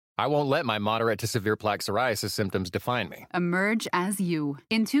I won't let my moderate to severe plaque psoriasis symptoms define me. Emerge as you.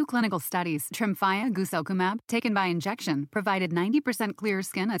 In 2 clinical studies, Tremfya guselkumab, taken by injection, provided 90% clearer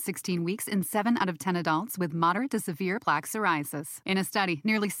skin at 16 weeks in 7 out of 10 adults with moderate to severe plaque psoriasis. In a study,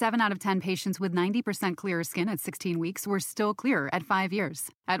 nearly 7 out of 10 patients with 90% clearer skin at 16 weeks were still clearer at 5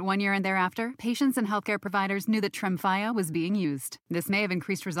 years. At 1 year and thereafter, patients and healthcare providers knew that Tremfya was being used. This may have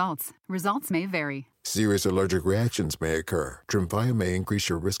increased results. Results may vary. Serious allergic reactions may occur. Tremfya may increase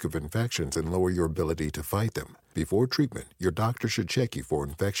your risk of infections and lower your ability to fight them. Before treatment, your doctor should check you for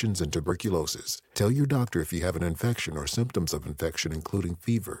infections and tuberculosis. Tell your doctor if you have an infection or symptoms of infection, including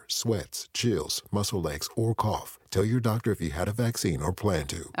fever, sweats, chills, muscle aches, or cough. Tell your doctor if you had a vaccine or plan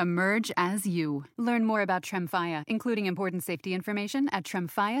to. Emerge as you. Learn more about Tremfya, including important safety information at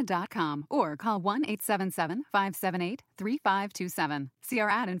tremfya.com or call 1-877-578-3527. See our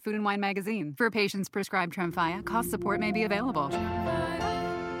ad in Food and Wine magazine. For patients prescribed Tremfya, cost support may be available.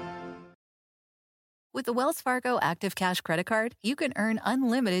 With the Wells Fargo Active Cash Credit Card, you can earn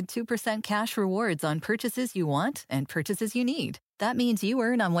unlimited 2% cash rewards on purchases you want and purchases you need. That means you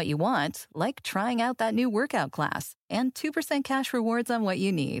earn on what you want, like trying out that new workout class, and 2% cash rewards on what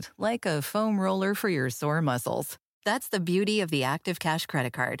you need, like a foam roller for your sore muscles. That's the beauty of the Active Cash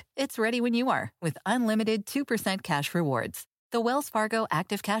Credit Card. It's ready when you are, with unlimited 2% cash rewards. The Wells Fargo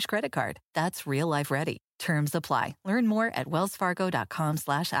Active Cash Credit Card. That's real life ready. Terms apply. Learn more at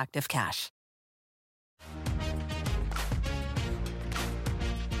wellsfargo.com/activecash.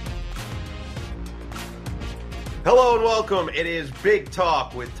 Hello and welcome. It is Big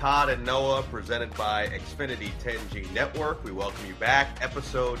Talk with Todd and Noah, presented by Xfinity 10G Network. We welcome you back.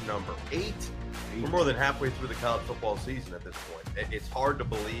 Episode number 8. We're more than halfway through the college football season at this point. It's hard to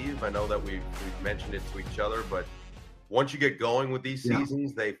believe. I know that we've mentioned it to each other, but once you get going with these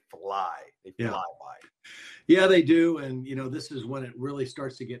seasons, they fly. They fly by. Yeah, they do. And, this is when it really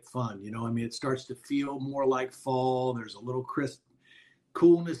starts to get fun. It starts to feel more like fall. There's a little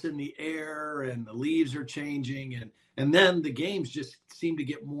coolness in the air and the leaves are changing. And then the games just seem to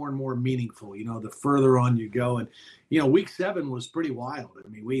get more and more meaningful, the further on you go. And, week 7 was pretty wild.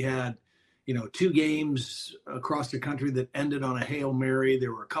 We had, 2 games across the country that ended on a Hail Mary.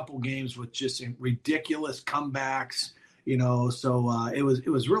 There were a couple games with just ridiculous comebacks, so it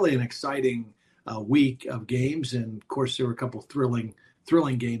was really an exciting week of games. And of course, there were a couple thrilling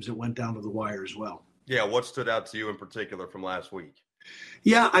games that went down to the wire as well. Yeah. What stood out to you in particular from last week?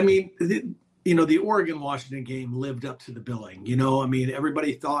 Yeah. The Oregon-Washington game lived up to the billing.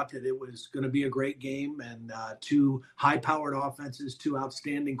 Everybody thought that it was going to be a great game and 2 high-powered offenses, 2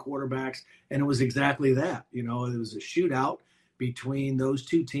 outstanding quarterbacks, and it was exactly that. It was a shootout between those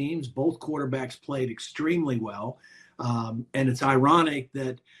 2 teams. Both quarterbacks played extremely well, and it's ironic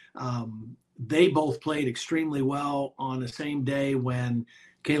that they both played extremely well on the same day when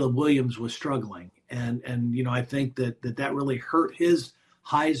Caleb Williams was struggling. And I think that really hurt his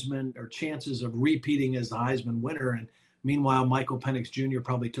Heisman or chances of repeating as the Heisman winner. And meanwhile, Michael Penix Jr.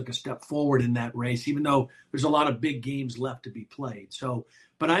 probably took a step forward in that race, even though there's a lot of big games left to be played. So,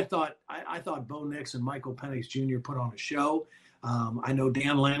 but I thought Bo Nix and Michael Penix Jr. put on a show. I know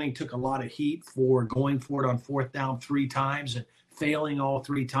Dan Lanning took a lot of heat for going for it on 4th down 3 times and failing all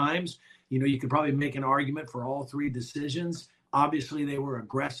 3 times. You could probably make an argument for all 3 decisions. Obviously, they were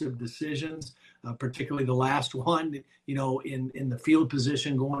aggressive decisions, particularly the last one, in the field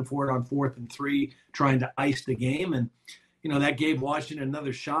position, going for it on 4th and 3, trying to ice the game. And, that gave Washington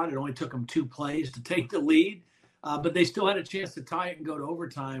another shot. It only took them 2 plays to take the lead, but they still had a chance to tie it and go to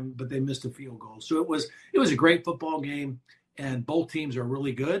overtime, but they missed a field goal. So it was a great football game, and both teams are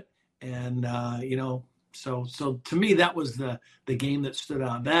really good. And, so to me, that was the game that stood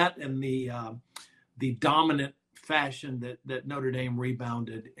out. That and the dominant fashion that Notre Dame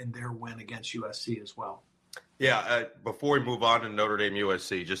rebounded in their win against USC as well. Yeah, before we move on to Notre Dame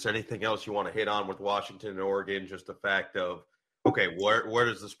USC, just anything else you want to hit on with Washington and Oregon, just the fact of, okay, where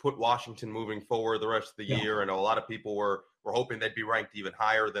does this put Washington moving forward the rest of the year? I know a lot of people were hoping they'd be ranked even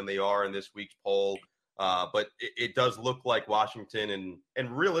higher than they are in this week's poll, but it does look like Washington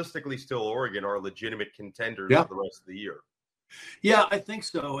and realistically still Oregon are legitimate contenders for the rest of the year. Yeah, I think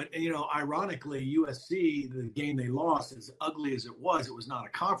so. And, ironically, USC, the game they lost, as ugly as it was not a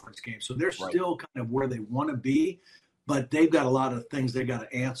conference game. So they're still kind of where they want to be, but they've got a lot of things they got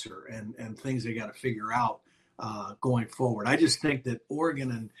to answer and things they got to figure out going forward. I just think that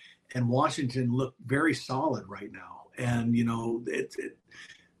Oregon and Washington look very solid right now. And,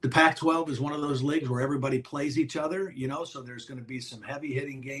 the Pac-12 is one of those leagues where everybody plays each other, so there's going to be some heavy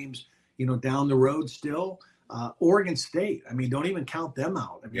hitting games, down the road still. Oregon State, don't even count them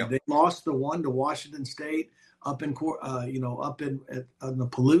out. They lost the one to Washington State. up in the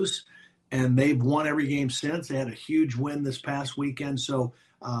Palouse, and they've won every game since. They had a huge win this past weekend, so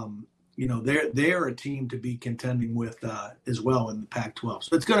they're a team to be contending with as well in the Pac-12.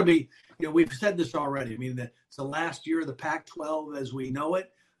 So it's going to be, we've said this already. I mean, it's the last year of the Pac-12 as we know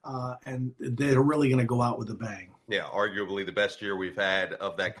it, and they're really going to go out with a bang. Yeah, arguably the best year we've had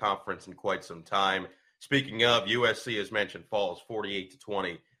of that conference in quite some time. Speaking of, USC, as mentioned, falls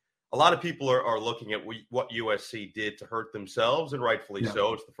 48-20. A lot of people are looking at what USC did to hurt themselves, and rightfully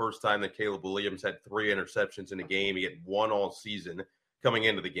so. It's the first time that Caleb Williams had 3 interceptions in a game. He had 1 all season coming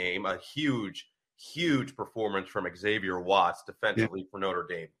into the game. A huge, huge performance from Xavier Watts defensively for Notre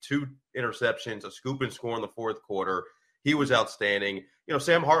Dame. 2 interceptions, a scoop and score in the fourth quarter. He was outstanding.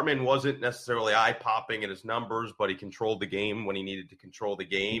 Sam Hartman wasn't necessarily eye-popping in his numbers, but he controlled the game when he needed to control the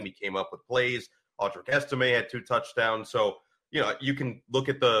game. He came up with plays. Audric Estime had 2 touchdowns. So, you can look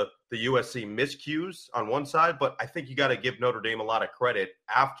at the USC miscues on one side, but I think you got to give Notre Dame a lot of credit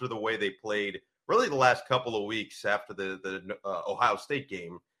after the way they played really the last couple of weeks after the Ohio State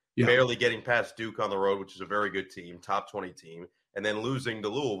game, barely getting past Duke on the road, which is a very good team, top 20 team, and then losing to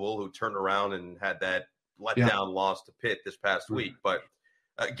Louisville, who turned around and had that letdown loss to Pitt this past week. But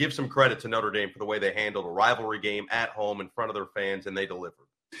give some credit to Notre Dame for the way they handled a rivalry game at home in front of their fans, and they delivered.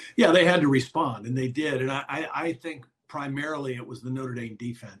 Yeah, they had to respond, and they did. And I think primarily it was the Notre Dame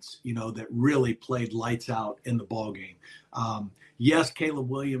defense, that really played lights out in the ball game. Yes, Caleb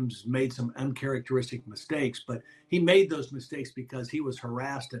Williams made some uncharacteristic mistakes, but he made those mistakes because he was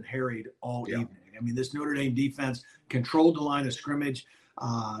harassed and harried all evening. I mean, this Notre Dame defense controlled the line of scrimmage.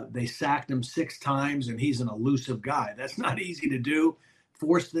 They sacked him 6 times, and he's an elusive guy. That's not easy to do.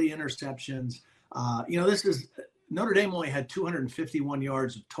 Forced the interceptions. Notre Dame only had 251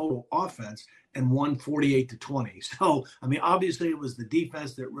 yards of total offense and won 48-20. So, I mean, obviously it was the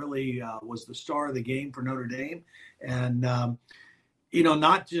defense that really was the star of the game for Notre Dame. And,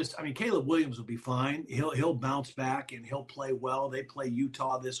 Caleb Williams will be fine. He'll bounce back and he'll play well. They play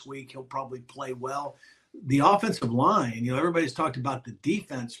Utah this week. He'll probably play well. The offensive line, everybody's talked about the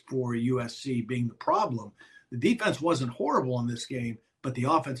defense for USC being the problem. The defense wasn't horrible in this game, but the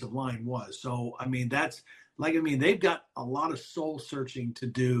offensive line was. So, they've got a lot of soul searching to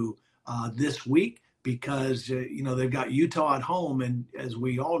do this week because, they've got Utah at home. And as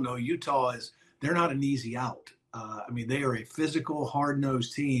we all know, they're not an easy out. They are a physical,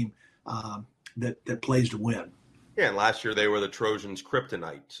 hard-nosed team that plays to win. Yeah, and last year they were the Trojans'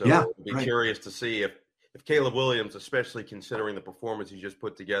 kryptonite. So I'll be curious to see if Caleb Williams, especially considering the performance he just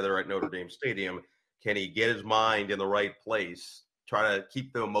put together at Notre Dame Stadium, can he get his mind in the right place, try to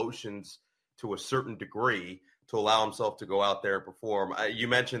keep the emotions to a certain degree to allow himself to go out there and perform. You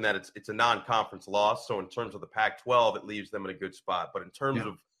mentioned that it's a non-conference loss, so in terms of the Pac-12, it leaves them in a good spot. But in terms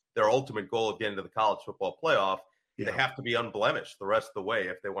of their ultimate goal of getting to the college football playoff, they have to be unblemished the rest of the way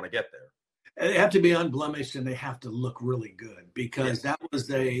if they want to get there. They have to be unblemished, and they have to look really good because that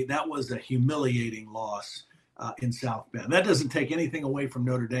was a humiliating loss in South Bend. That doesn't take anything away from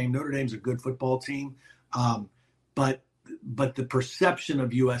Notre Dame. Notre Dame's a good football team, but the perception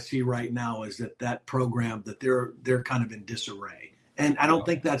of USC right now is that program that they're kind of in disarray, and I don't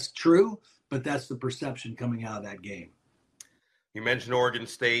think that's true, but that's the perception coming out of that game. You mentioned Oregon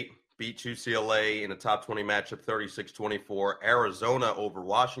State beat UCLA in a top 20 matchup, 36-24. Arizona over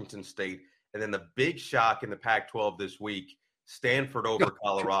Washington State, and then the big shock in the Pac-12 this week: Stanford over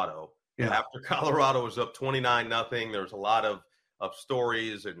Colorado. Yeah. After Colorado was up 29-0, there was a lot of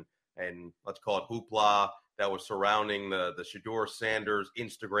stories and let's call it hoopla that was surrounding the Shedeur Sanders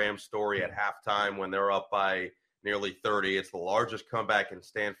Instagram story at halftime when they're up by nearly 30. It's the largest comeback in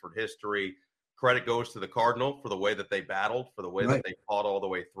Stanford history. Credit goes to the Cardinal for the way that they battled, for the way that they fought all the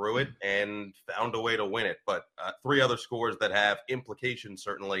way through it and found a way to win it. But 3 other scores that have implications,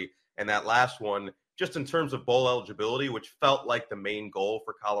 certainly. And that last one, just in terms of bowl eligibility, which felt like the main goal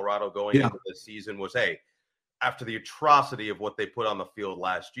for Colorado going into this season was, hey, after the atrocity of what they put on the field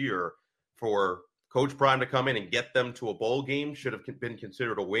last year, for Coach Prime to come in and get them to a bowl game should have been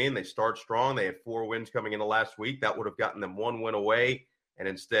considered a win. They start strong. They had 4 wins coming into last week. That would have gotten them 1 win away. And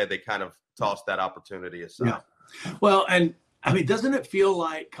instead, they kind of tossed that opportunity aside. Yeah. Well, and doesn't it feel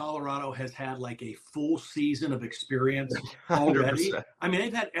like Colorado has had like a full season of experience already? 100%.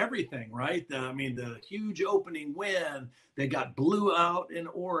 They've had everything, right? The huge opening win. They got blew out in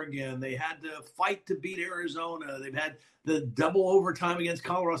Oregon. They had to fight to beat Arizona. They've had the double overtime against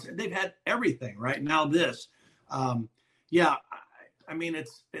Colorado. They've had everything, right? Now this.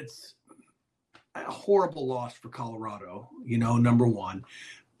 It's a horrible loss for Colorado, number one.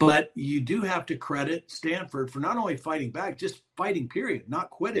 But you do have to credit Stanford for not only fighting back, just fighting, period, not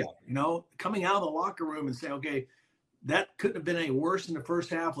quitting, coming out of the locker room and saying, okay, that couldn't have been any worse in the first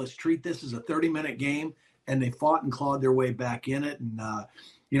half. Let's treat this as a 30-minute game. And they fought and clawed their way back in it. And,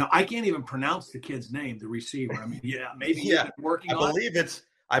 I can't even pronounce the kid's name, the receiver. I mean, maybe he's been working on it.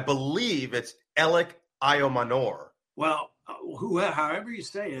 I believe it's Alec Iomanor. Well, however you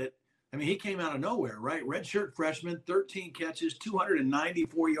say it, I mean, he came out of nowhere, right? Redshirt freshman, 13 catches,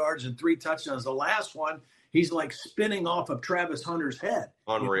 294 yards, and 3 touchdowns. The last one, he's like spinning off of Travis Hunter's head.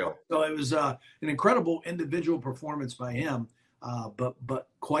 Unreal. So it was an incredible individual performance by him, but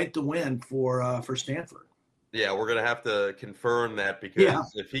quite the win for Stanford. Yeah, we're gonna have to confirm that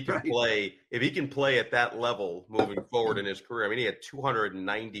because if he can play at that level moving forward in his career, I mean, he had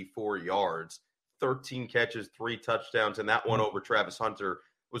 294 yards, 13 catches, 3 touchdowns, and that one over Travis Hunter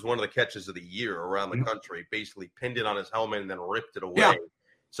was one of the catches of the year around the country. Basically pinned it on his helmet and then ripped it away. Yeah.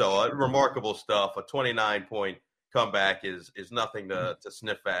 So remarkable stuff. A 29-point comeback is nothing to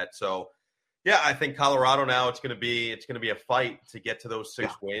sniff at. So yeah, I think Colorado now it's going to be a fight to get to those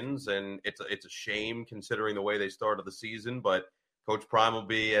 6 wins, and it's a shame considering the way they started the season. But Coach Prime will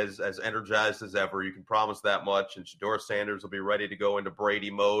be as energized as ever. You can promise that much, and Shedeur Sanders will be ready to go into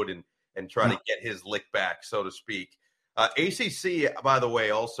Brady mode and try to get his lick back, so to speak. ACC, by the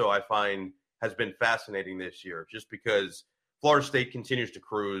way, also I find has been fascinating this year, just because Florida State continues to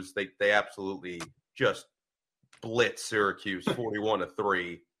cruise. They absolutely just blitz Syracuse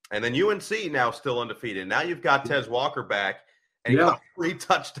 41-3. And then UNC now still undefeated. Now you've got Tez Walker back, and he got 3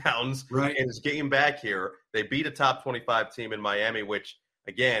 touchdowns in his game back here. They beat a top 25 team in Miami, which,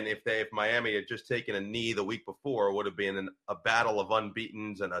 again, if Miami had just taken a knee the week before, would have been a battle of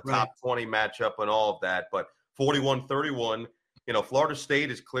unbeatens and a top 20 matchup and all of that. But 41-31, Florida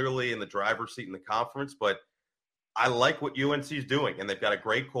State is clearly in the driver's seat in the conference, but I like what UNC is doing, and they've got a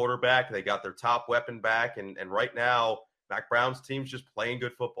great quarterback. They got their top weapon back, and right now Mac Brown's team's just playing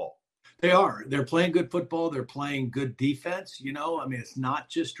good football. They are. They're playing good football. They're playing good defense. I mean, it's not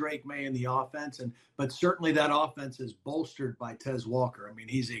just Drake May in the offense, but certainly that offense is bolstered by Tez Walker. I mean,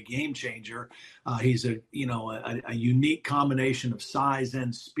 he's a game changer. He's a unique combination of size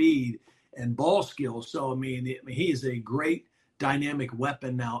and speed and ball skills. So, I mean, he is a great dynamic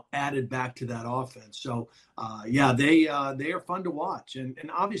weapon now added back to that offense. So, they are fun to watch.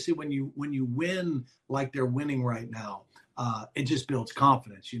 And obviously when you win like they're winning right now, it just builds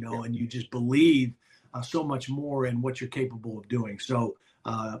confidence, and you just believe so much more in what you're capable of doing. So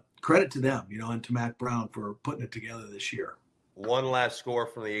credit to them, and to Mac Brown for putting it together this year. One last score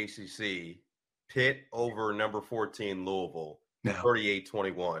from the ACC, Pitt over number 14 Louisville,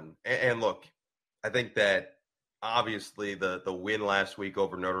 38-21. And look, I think that obviously the win last week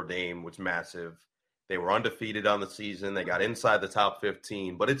over Notre Dame was massive. They were undefeated on the season. They got inside the top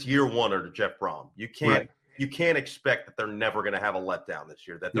 15, but it's year 1 under Jeff Brom. You can't expect that they're never going to have a letdown this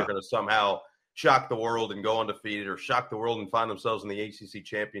year, that they're going to somehow shock the world and go undefeated, or shock the world and find themselves in the ACC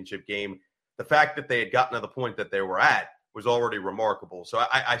championship game. The fact that they had gotten to the point that they were at was already remarkable. So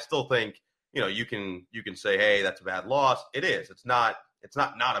I still think, you can say, hey, that's a bad loss. It is. It's not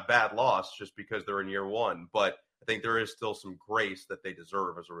a bad loss just because they're in year 1, but I think there is still some grace that they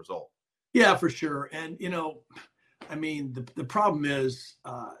deserve as a result. Yeah, for sure. And, I mean, the problem is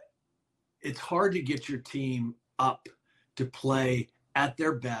it's hard to get your team up to play at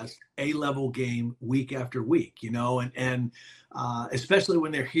their best A-level game week after week, and especially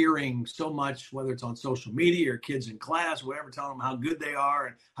when they're hearing so much, whether it's on social media or kids in class, whatever, telling them how good they are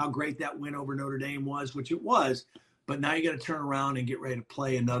and how great that win over Notre Dame was, which it was. But now you got to turn around and get ready to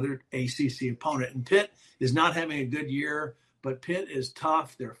play another ACC opponent. And Pitt is not having a good year, but Pitt is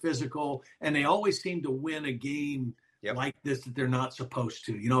tough. They're physical, and they always seem to win a game like this that they're not supposed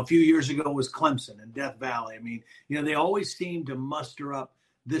to. A few years ago it was Clemson and Death Valley. I mean, they always seem to muster up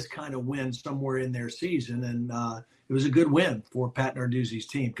this kind of win somewhere in their season. And it was a good win for Pat Narduzzi's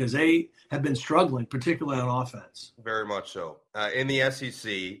team because they have been struggling, particularly on offense. Very much so. In the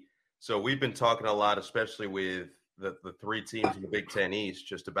SEC, so we've been talking a lot, especially with the 3 teams in the Big Ten East,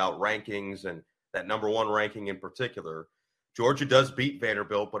 just about rankings and that number 1 ranking in particular. Georgia does beat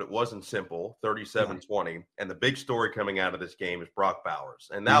Vanderbilt, but it wasn't simple, 37-20. And the big story coming out of this game is Brock Bowers.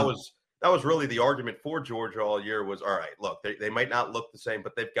 And that was really the argument for Georgia all year was, all right, look, they might not look the same,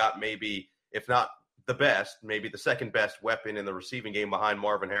 but they've got maybe, if not the best, maybe the second best weapon in the receiving game behind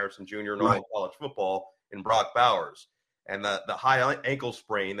Marvin Harrison Jr. in all of college football in Brock Bowers. And the high ankle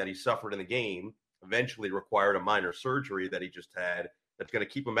sprain that he suffered in the game eventually required a minor surgery that he just had that's going to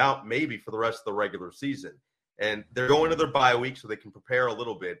keep him out maybe for the rest of the regular season. And they're going to their bye week so they can prepare a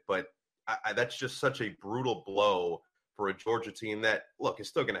little bit, but that's just such a brutal blow for a Georgia team that, look, is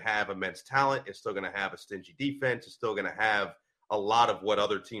still going to have immense talent. It's still going to have a stingy defense. It's still going to have a lot of what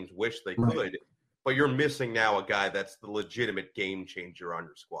other teams wish they could. But you're missing now a guy that's the legitimate game changer on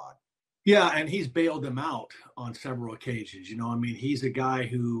your squad. Yeah, and he's bailed them out on several occasions. He's a guy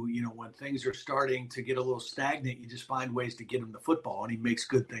who, when things are starting to get a little stagnant, you just find ways to get him the football, and he makes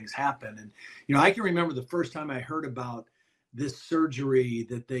good things happen. And, I can remember the first time I heard about this surgery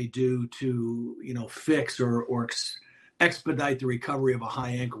that they do to, fix or expedite the recovery of a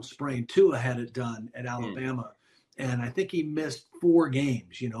high ankle sprain. Tua had it done at Alabama. And I think he missed 4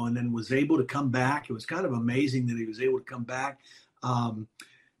 games, and then was able to come back. It was kind of amazing that he was able to come back.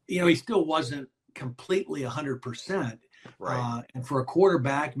 He still wasn't completely 100%. Right. And for a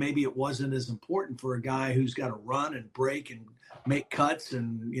quarterback, maybe it wasn't as important. For a guy who's got to run and break and make cuts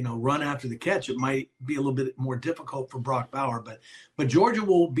and, run after the catch, it might be a little bit more difficult for Brock Bauer. But Georgia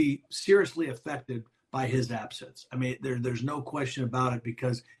will be seriously affected by his absence. There's no question about it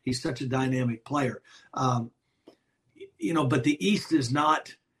because he's such a dynamic player. But the East is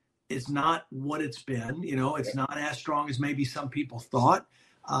not what it's been. It's not as strong as maybe some people thought.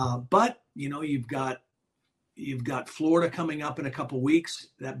 But you've got Florida coming up in a couple weeks,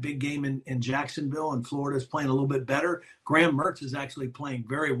 that big game in Jacksonville, and Florida's playing a little bit better. Graham Mertz is actually playing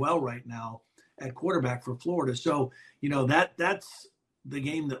very well right now at quarterback for Florida. So, that's the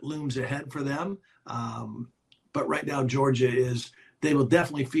game that looms ahead for them. But right now, Georgia they will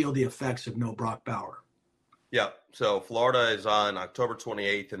definitely feel the effects of no Brock Bauer. Yeah, so Florida is on October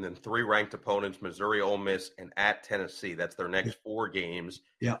 28th, and then 3 ranked opponents, Missouri, Ole Miss, and at Tennessee. That's their next 4 games.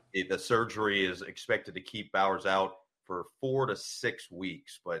 Yeah. The surgery is expected to keep Bowers out for 4 to 6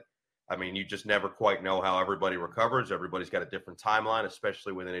 weeks. But, you just never quite know how everybody recovers. Everybody's got a different timeline,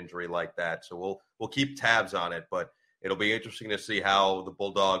 especially with an injury like that. So we'll keep tabs on it, but it'll be interesting to see how the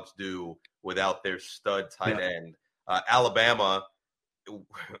Bulldogs do without their stud tight end. Alabama,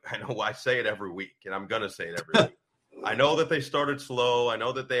 I know I say it every week, and I'm going to say it every week. I know that they started slow. I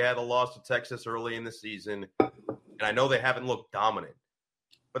know that they had a loss to Texas early in the season, and I know they haven't looked dominant.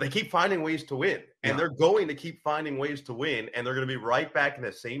 But they keep finding ways to win, and they're going to keep finding ways to win, and they're going to be right back in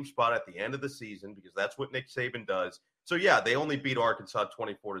the same spot at the end of the season because that's what Nick Saban does. So, they only beat Arkansas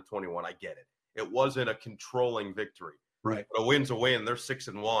 24-21. I get it. It wasn't a controlling victory. Right. But a win's a win. They're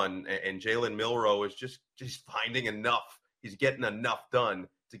 6-1, and Jalen Milroe is just finding enough. He's getting enough done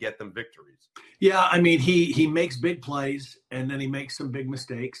to get them victories. Yeah, he makes big plays, and then he makes some big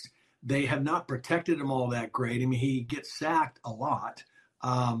mistakes. They have not protected him all that great. He gets sacked a lot.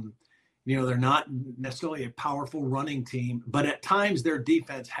 They're not necessarily a powerful running team, but at times their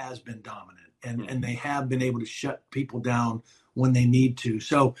defense has been dominant, and they have been able to shut people down when they need to.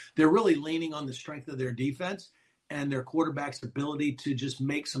 So they're really leaning on the strength of their defense and their quarterback's ability to just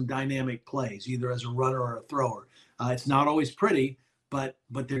make some dynamic plays, either as a runner or a thrower. It's not always pretty, but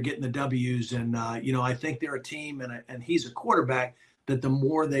they're getting the W's. And, I think they're a team, and he's a quarterback, that the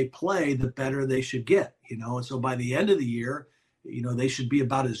more they play, the better they should get, And so by the end of the year, they should be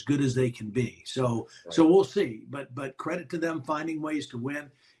about as good as they can be. So we'll see. But credit to them finding ways to win.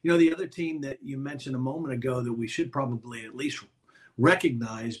 The other team that you mentioned a moment ago that we should probably at least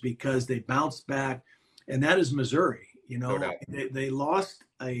recognize because they bounced back, and that is Missouri. No doubt. They lost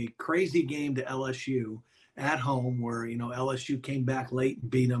a crazy game to LSU at home where, LSU came back late and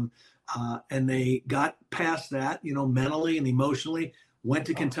beat them. And they got past that, mentally and emotionally, went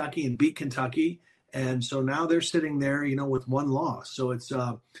to Kentucky and beat Kentucky. And so now they're sitting there, with 1 loss. So it's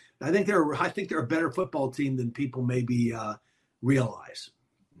I think they're a better football team than people maybe realize.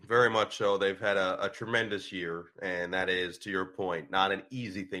 Very much so. They've had a tremendous year, and that is, to your point, not an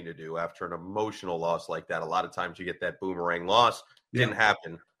easy thing to do after an emotional loss like that. A lot of times you get that boomerang loss. Didn't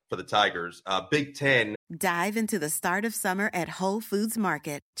happen for the Tigers. Big Ten. Dive into the start of summer at Whole Foods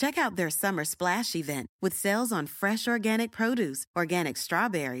Market. Check out their Summer Splash event with sales on fresh organic produce, organic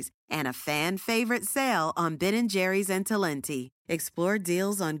strawberries, and a fan-favorite sale on Ben & Jerry's and Talenti. Explore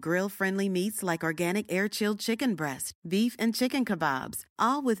deals on grill-friendly meats like organic air-chilled chicken breast, beef and chicken kebabs,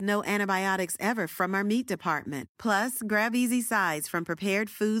 all with no antibiotics ever from our meat department. Plus, grab easy sides from prepared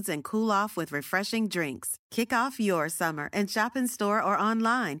foods and cool off with refreshing drinks. Kick off your summer and shop in store or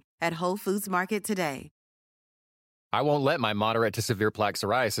online at Whole Foods Market today. I won't let my moderate to severe plaque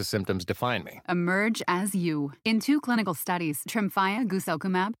psoriasis symptoms define me. Emerge as you. In 2 clinical studies, Tremfya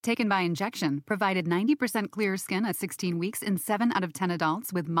guselkumab, taken by injection, provided 90% clearer skin at 16 weeks in 7 out of 10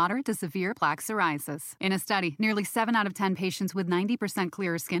 adults with moderate to severe plaque psoriasis. In a study, nearly 7 out of 10 patients with 90%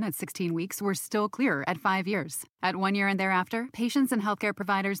 clearer skin at 16 weeks were still clearer at 5 years. At 1 year and thereafter, patients and healthcare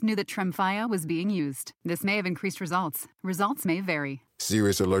providers knew that Tremfya was being used. This may have increased results. Results may vary.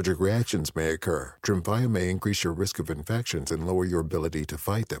 Serious allergic reactions may occur. Tremfya may increase your risk of infections and lower your ability to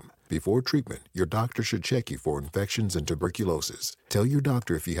fight them. Before treatment, your doctor should check you for infections and tuberculosis. Tell your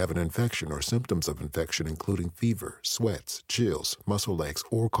doctor if you have an infection or symptoms of infection, including fever, sweats, chills, muscle aches,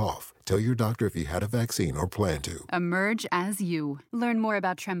 or cough. Tell your doctor if you had a vaccine or plan to. Emerge as you. Learn more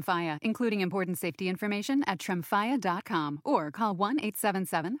about Tremfya, including important safety information at tremfya.com or call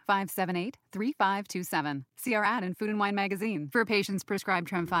 1-877-578-3527. See our ad in Food & Wine magazine. For patients prescribed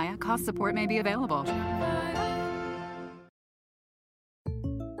Tremfya, cost support may be available.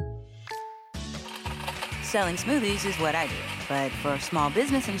 Selling smoothies is what I do. But for small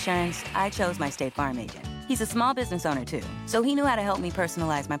business insurance, I chose my State Farm agent. He's a small business owner, too, so he knew how to help me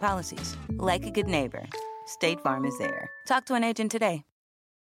personalize my policies. Like a good neighbor, State Farm is there. Talk to an agent today.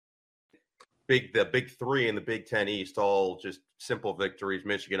 The big three in the Big Ten East, all just simple victories.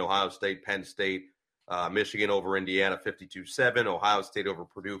 Michigan, Ohio State, Penn State. Michigan over Indiana 52-7. Ohio State over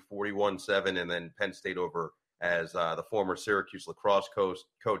Purdue 41-7. And then Penn State over, as the former Syracuse lacrosse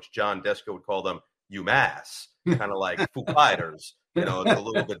coach John Desko would call them, UMass, kind of like Foo Fighters. It's a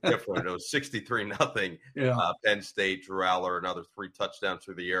little bit different. It was 63-0. Penn State, Drew Aller, another 3 touchdowns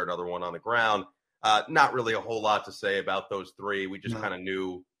through the air, another one on the ground. Not really a whole lot to say about those 3. We just kind of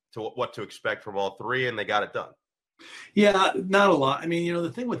knew what to expect from all 3, and they got it done. Yeah, not a lot. I mean,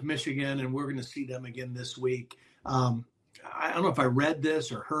 the thing with Michigan, and we're going to see them again this week. I don't know if I read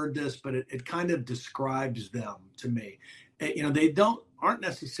this or heard this, but it kind of describes them to me. They aren't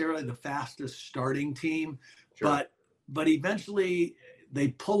necessarily the fastest starting team, sure. But eventually they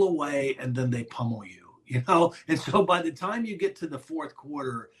pull away and then they pummel you, And so by the time you get to the fourth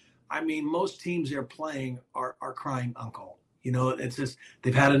quarter, I mean, most teams they're playing are crying uncle. It's just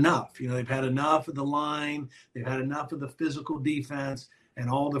they've had enough. They've had enough of the line. They've had enough of the physical defense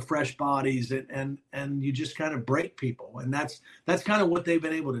and all the fresh bodies, and you just kind of break people. And that's kind of what they've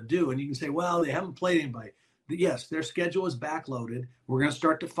been able to do. And you can say, well, they haven't played anybody. Yes, their schedule is backloaded. We're going to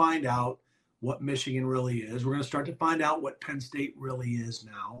start to find out what Michigan really is. We're going to start to find out what Penn State really is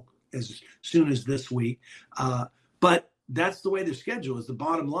now, as soon as this week. But that's the way their schedule is. The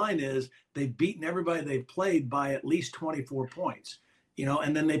bottom line is they've beaten everybody they've played by at least 24 points,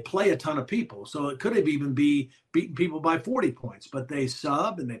 and then they play a ton of people. So it could have even be beating people by 40 points, but they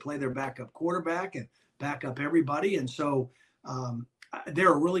sub and they play their backup quarterback and back up everybody. And so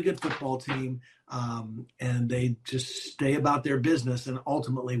they're a really good football team, and they just stay about their business and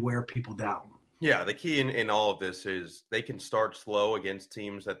ultimately wear people down. Yeah, the key in all of this is they can start slow against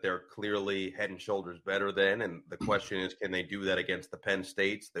teams that they're clearly head and shoulders better than. And the question is, can they do that against the Penn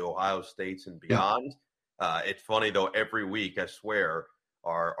States, the Ohio States, and beyond? Yeah. It's funny, though, every week, I swear,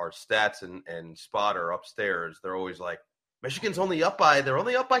 our stats and spotter upstairs, they're always like, Michigan's only up by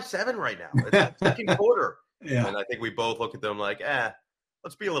 7 right now. It's the second quarter. Yeah. And I think we both look at them like,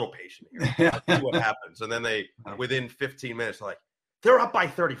 let's be a little patient here. Let's see what happens. And then within 15 minutes, like, they're up by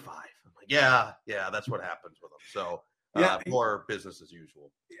 35. Yeah, that's what happens with them. So more business as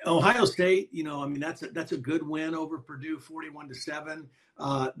usual. Ohio State, that's a good win over Purdue, 41-7.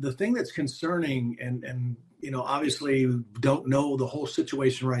 The thing that's concerning, and obviously don't know the whole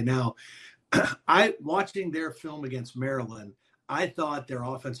situation right now. Watching their film against Maryland, I thought their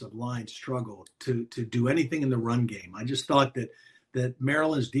offensive line struggled to do anything in the run game. I just thought that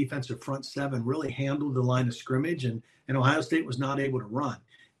Maryland's defensive front 7 really handled the line of scrimmage, and Ohio State was not able to run.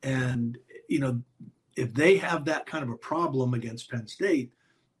 And, if they have that kind of a problem against Penn State,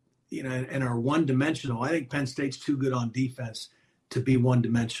 and are one-dimensional, I think Penn State's too good on defense to be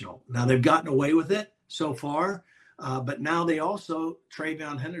one-dimensional. Now, they've gotten away with it so far, but now they also,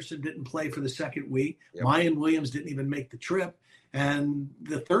 Travion Henderson didn't play for the second week. Yep. Ryan Williams didn't even make the trip. And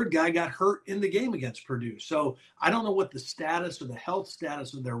the third guy got hurt in the game against Purdue. So I don't know what the status or the health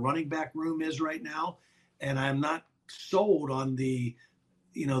status of their running back room is right now. And I'm not sold on the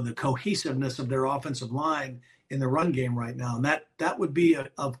cohesiveness of their offensive line in the run game right now. And that would be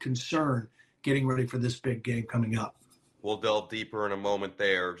of concern getting ready for this big game coming up. We'll delve deeper in a moment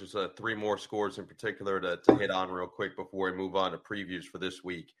there. Just 3 more scores in particular to hit on real quick before we move on to previews for this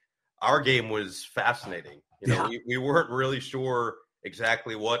week. Our game was fascinating. We weren't really sure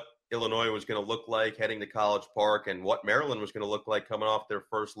exactly what Illinois was going to look like heading to College Park and what Maryland was going to look like coming off their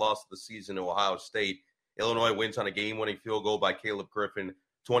first loss of the season to Ohio State. Illinois wins on a game-winning field goal by Caleb Griffin,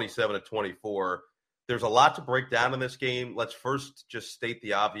 27-24. There's a lot to break down in this game. Let's first just state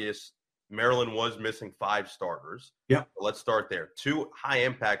the obvious. Maryland was missing 5 starters. Yeah. So let's start there. 2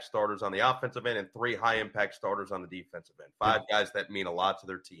 high-impact starters on the offensive end and 3 high-impact starters on the defensive end. 5 guys that mean a lot to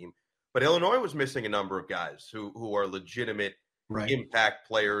their team. But Illinois was missing a number of guys who are legitimate impact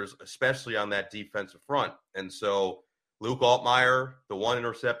players, especially on that defensive front. And so Luke Altmaier, the one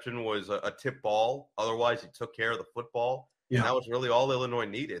interception was a tip ball. Otherwise, he took care of the football. Yeah. And that was really all Illinois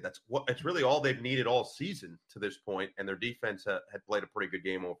needed. It's really all they've needed all season to this point, and their defense had played a pretty good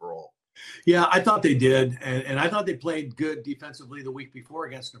game overall. Yeah, I thought they did, and I thought they played good defensively the week before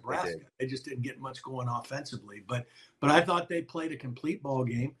against Nebraska. They just didn't get much going offensively, but I thought they played a complete ball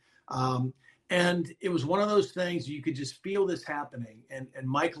game. And it was one of those things you could just feel this happening. And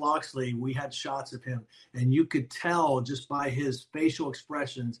Mike Loxley, we had shots of him, and you could tell just by his facial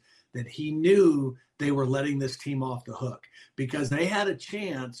expressions that he knew they were letting this team off the hook because they had a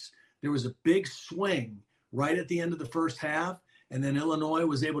chance. There was a big swing right at the end of the first half, and then Illinois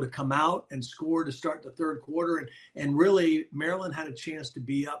was able to come out and score to start the third quarter. And really, Maryland had a chance to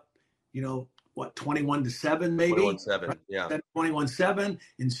be up, 21-7 maybe? 21-7, yeah. 21-7.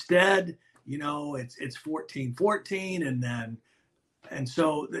 Instead, it's 14-14, and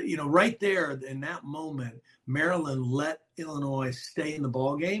so right there in that moment, Maryland let Illinois stay in the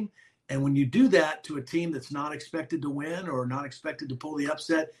ball game. And when you do that to a team that's not expected to win or not expected to pull the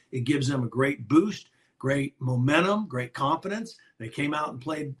upset, it gives them a great boost, great momentum, great confidence. They came out and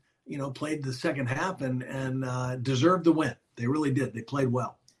played the second half and deserved the win. They really did. They played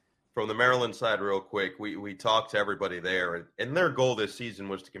well. From the Maryland side, real quick, we talked to everybody there, and their goal this season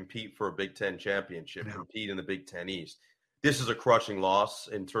was to compete for a Big Ten championship, compete in the Big Ten East. This is a crushing loss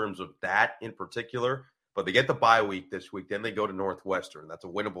in terms of that in particular, but they get the bye week this week. Then they go to Northwestern. That's a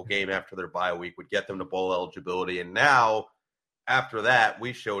winnable game after their bye week, would get them to bowl eligibility. And now, after that,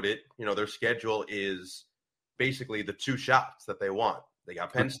 we showed it, their schedule is basically the two shots that they want. They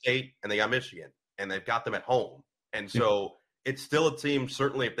got Penn State and they got Michigan, and they've got them at home. And so it's still a team,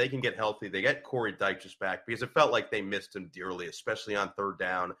 certainly if they can get healthy, they get Corey Dyches back because it felt like they missed him dearly, especially on third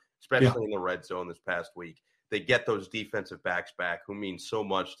down, especially in the red zone this past week. They get those defensive backs back who mean so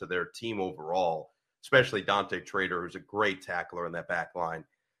much to their team overall, especially Dante Trader, who's a great tackler in that back line.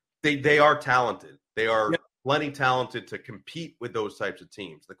 They are talented. They are plenty talented to compete with those types of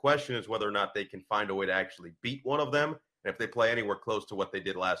teams. The question is whether or not they can find a way to actually beat one of them. And if they play anywhere close to what they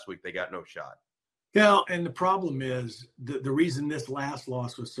did last week, they got no shot. Yeah, and the problem is the reason this last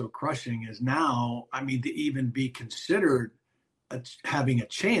loss was so crushing is now, to even be considered having a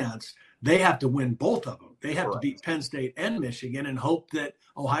chance, they have to win both of them. They have to beat Penn State and Michigan and hope that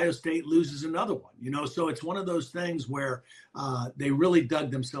Ohio State loses another one. So it's one of those things where they really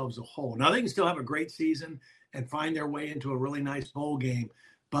dug themselves a hole. Now, they can still have a great season and find their way into a really nice bowl game,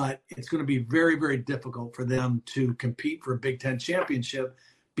 but it's going to be very, very difficult for them to compete for a Big Ten championship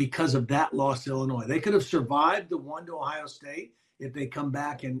because of that loss to Illinois. They could have survived the one to Ohio State if they come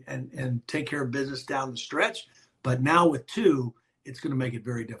back and take care of business down the stretch. But now with two, it's going to make it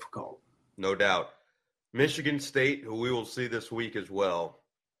very difficult. No doubt. Michigan State, who we will see this week as well,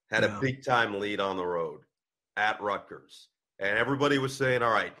 had a big-time lead on the road at Rutgers. And everybody was saying,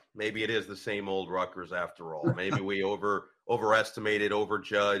 all right, maybe it is the same old Rutgers after all. Maybe we overestimated,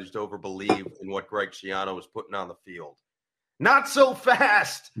 overjudged, overbelieved in what Greg Schiano was putting on the field. Not so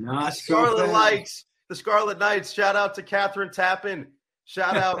fast. The Scarlet Knights, shout out to Catherine Tappan.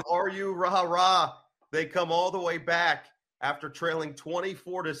 Shout out RU Rah Rah. They come all the way back after trailing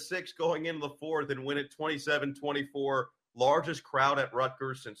 24-6 going into the fourth and win it 27-24. Largest crowd at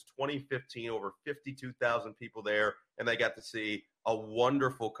Rutgers since 2015, over 52,000 people there. And they got to see a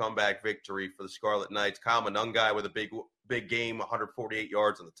wonderful comeback victory for the Scarlet Knights. Kyle Monungai with a big game, 148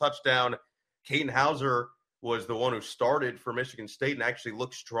 yards on the touchdown. Caden Hauser was the one who started for Michigan State and actually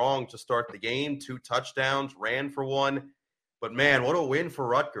looked strong to start the game. 2 touchdowns, ran for 1. But, man, what a win for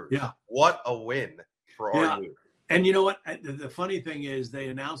Rutgers. Yeah. What a win for RU. And you know what? The funny thing is they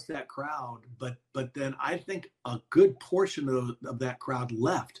announced that crowd, but then I think a good portion of that crowd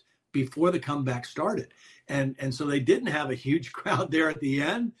left before the comeback started. And so they didn't have a huge crowd there at the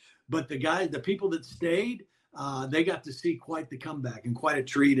end, but the people that stayed, they got to see quite the comeback and quite a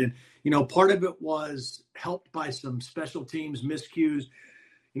treat. And, part of it was helped by some special teams miscues.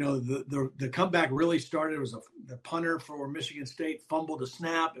 The comeback really started. It was the punter for Michigan State fumbled a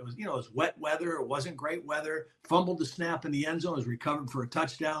snap. It was, it was wet weather. It wasn't great weather. Fumbled the snap in the end zone. Was recovered for a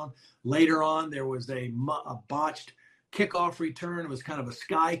touchdown. Later on, there was a botched kickoff return. It was kind of a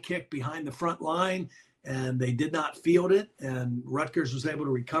sky kick behind the front line, and they did not field it. And Rutgers was able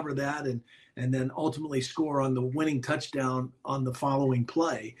to recover that and then ultimately score on the winning touchdown on the following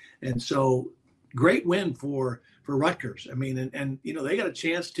play. And so great win for Rutgers. And they got a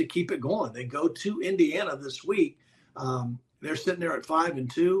chance to keep it going. They go to Indiana this week. They're sitting there at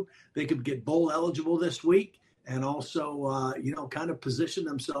 5-2. They could get bowl eligible this week and also, kind of position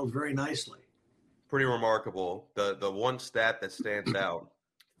themselves very nicely. Pretty remarkable. The one stat that stands out,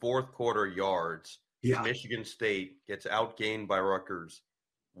 fourth quarter yards Yeah. Michigan State gets outgained by Rutgers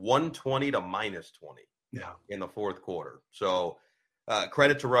 120 to -20 in the fourth quarter. So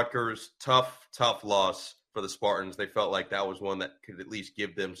credit to Rutgers. Tough loss for the Spartans. They felt like that was one that could at least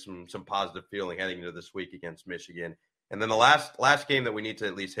give them some positive feeling heading into this week against Michigan. And then the last game that we need to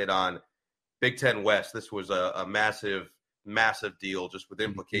at least hit on, Big Ten West. This was a massive deal just with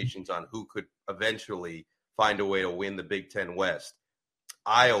implications on who could eventually find a way to win the Big Ten West.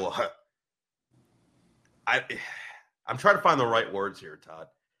 Iowa. I'm trying to find the right words here, Todd.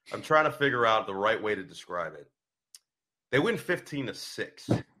 I'm trying to figure out the right way to describe it. They win 15-6.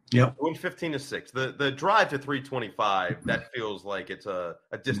 Yep. They win 15-6. The drive to 325, that feels like it's a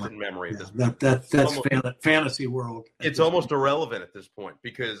distant memory at this point. That's almost, fantasy world. It's almost irrelevant at this point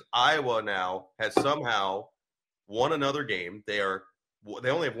because Iowa now has somehow won another game. They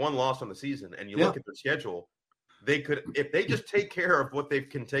only have one loss on the season, and you look at their schedule, they could, if they just take care of what they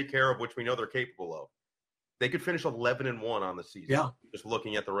can take care of, which we know they're capable of, they could finish 11-1 on the season. Yeah. Just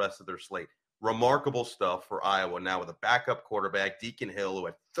looking at the rest of their slate. Remarkable stuff for Iowa now with a backup quarterback, Deacon Hill, who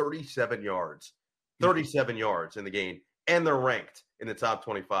had 37 yards in the game, and they're ranked in the top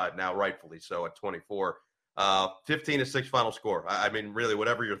 25 now, rightfully so, at 24. 15-6 final score. I mean, really,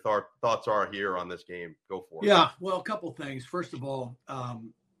 whatever your thoughts are here on this game, go for it. Yeah, well, a couple things. First of all,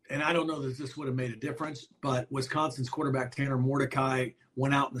 and I don't know that this would have made a difference, but Wisconsin's quarterback Tanner Mordecai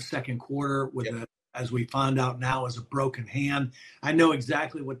went out in the second quarter with as we find out now, is a broken hand. I know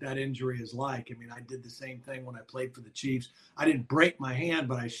exactly what that injury is like. I mean, I did the same thing when I played for the Chiefs. I didn't break my hand,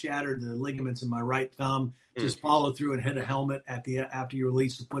 but I shattered the ligaments in my right thumb. Just followed through and hit a helmet after you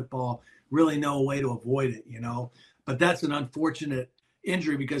release the football. Really no way to avoid it, But that's an unfortunate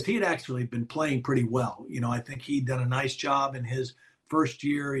injury because he had actually been playing pretty well. I think he'd done a nice job in his first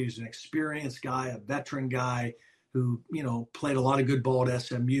year. He's an experienced guy, a veteran guy who, played a lot of good ball at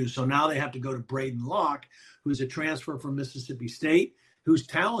SMU. So now they have to go to Braden Locke, who's a transfer from Mississippi State, who's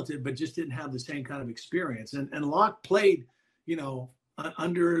talented, but just didn't have the same kind of experience. And Locke played,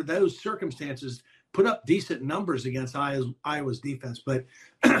 under those circumstances, put up decent numbers against Iowa's defense, but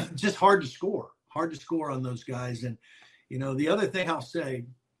just hard to score on those guys. And, the other thing I'll say,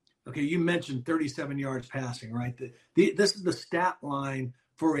 okay, you mentioned 37 yards passing, right? This is the stat line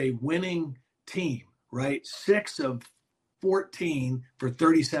for a winning team. Right, 6 of 14 for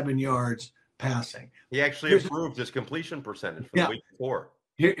 37 yards passing. He actually improved his completion percentage from the week before.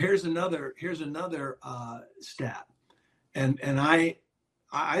 Here's another stat, and I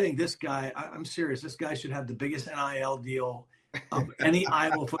think this guy. I'm serious. This guy should have the biggest NIL deal of any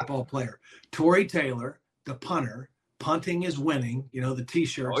Iowa football player. Tory Taylor, the punter, punting is winning. The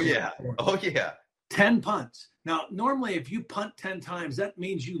T-shirt. Oh yeah. 10 punts. Now, normally, if you punt 10 times, that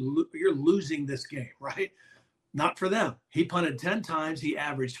means you're losing this game, right? Not for them. He punted 10 times. He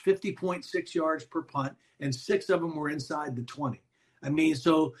averaged 50.6 yards per punt, and 6 of them were inside the 20. I mean,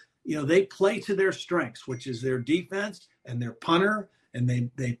 so, they play to their strengths, which is their defense and their punter, and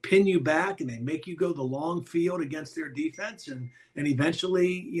they pin you back and they make you go the long field against their defense, and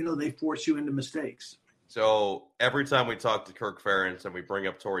eventually, they force you into mistakes. So every time we talk to Kirk Ferentz and we bring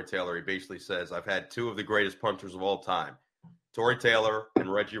up Tory Taylor, he basically says, I've had 2 of the greatest punters of all time, Tory Taylor and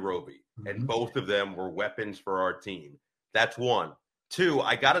Reggie Roby, and both of them were weapons for our team. That's 1. 2,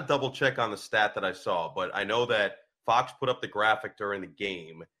 I got to double check on the stat that I saw, but I know that Fox put up the graphic during the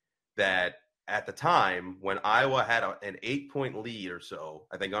game that at the time when Iowa had an 8-point lead or so,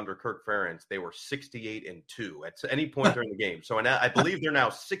 I think under Kirk Ferentz, they were 68-2 at any point during the game. So I believe they're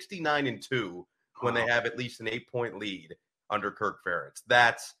now 69-2. When they have at least an 8-point lead under Kirk Ferentz.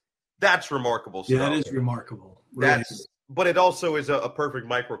 That's remarkable stuff. Yeah, that is remarkable. But it also is a perfect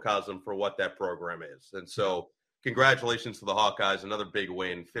microcosm for what that program is. And so congratulations to the Hawkeyes. Another big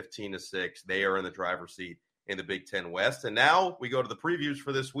win, 15-6. They are in the driver's seat in the Big Ten West. And now we go to the previews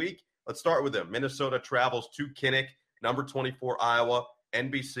for this week. Let's start with them. Minnesota travels to Kinnick, number 24 Iowa,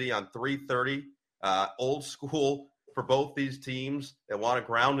 NBC on 3:30. Old school for both these teams. They want to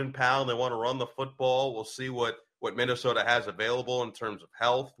ground and pound. They want to run the football. We'll see what Minnesota has available in terms of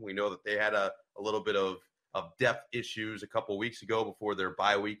health. We know that they had a little bit of depth issues a couple weeks ago before their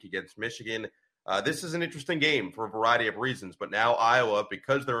bye week against Michigan. This is an interesting game for a variety of reasons, but now Iowa,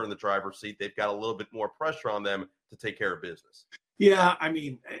 because they're in the driver's seat, they've got a little bit more pressure on them to take care of business. Yeah, I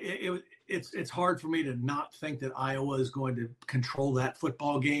mean, it's hard for me to not think that Iowa is going to control that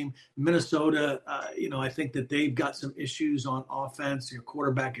football game. Minnesota, I think that they've got some issues on offense. Your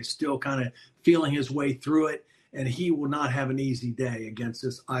quarterback is still kind of feeling his way through it, and he will not have an easy day against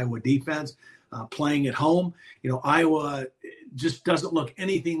this Iowa defense. Playing at home, Iowa just doesn't look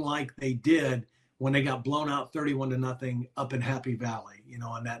anything like they did when they got blown out 31-0 up in Happy Valley,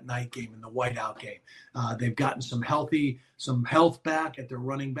 on that night game, in the whiteout game. They've gotten some health back at their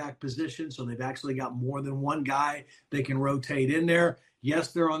running back position, so they've actually got more than one guy they can rotate in there.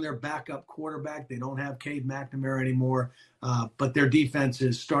 Yes, they're on their backup quarterback. They don't have Cade McNamara anymore, but their defense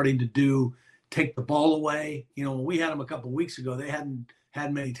is starting to take the ball away. When we had them a couple of weeks ago, they hadn't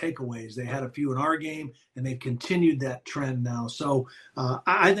had many takeaways. They had a few in our game, and they've continued that trend now. So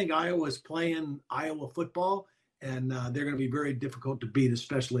I think Iowa's playing Iowa football, and they're going to be very difficult to beat,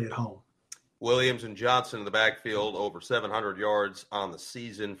 especially at home. Williams and Johnson in the backfield, over 700 yards on the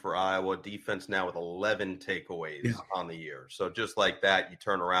season for Iowa. Defense now with 11 takeaways on the year. So just like that, you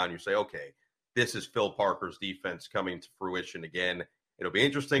turn around, you say, okay, this is Phil Parker's defense coming to fruition again. It'll be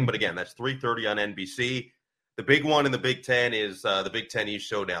interesting, but again, that's 3:30 on NBC. The big one in the Big Ten is the Big Ten East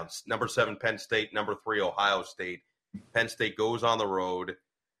Showdown. Number 7, Penn State. Number 3, Ohio State. Penn State goes on the road.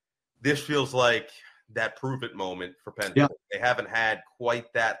 This feels like that prove-it moment for Penn State. They haven't had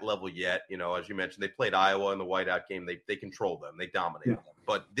quite that level yet. As you mentioned, they played Iowa in the whiteout game. They controlled them. They dominated them.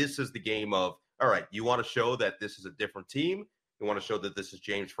 But this is the game of, all right, you want to show that this is a different team. You want to show that this is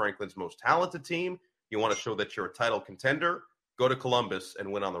James Franklin's most talented team. You want to show that you're a title contender. Go to Columbus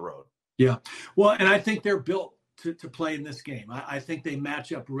and win on the road. Yeah. Well, and I think they're built to play in this game. I think they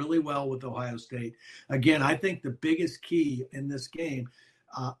match up really well with Ohio State. Again, I think the biggest key in this game,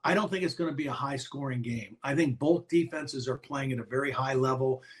 I don't think it's going to be a high-scoring game. I think both defenses are playing at a very high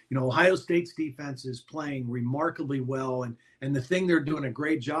level. Ohio State's defense is playing remarkably well, and the thing they're doing a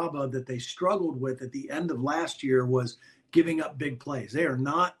great job of that they struggled with at the end of last year was giving up big plays. They are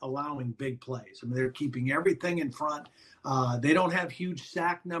not allowing big plays. I mean, they're keeping everything in front. They don't have huge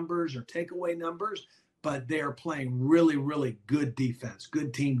sack numbers or takeaway numbers, but they are playing really, really good defense,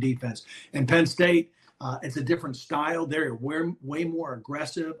 good team defense. And Penn State, it's a different style. They're way more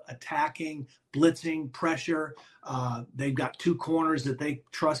aggressive, attacking, blitzing, pressure. They've got 2 corners that they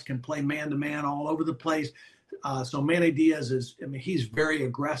trust can play man-to-man all over the place. So Manny Diaz he's very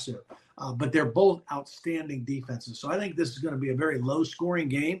aggressive. But they're both outstanding defenses. So I think this is going to be a very low-scoring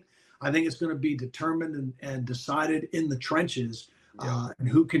game. I think it's going to be determined and decided in the trenches and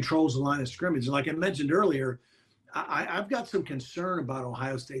who controls the line of scrimmage. Like I mentioned earlier, I've got some concern about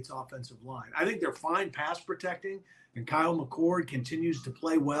Ohio State's offensive line. I think they're fine pass protecting, and Kyle McCord continues to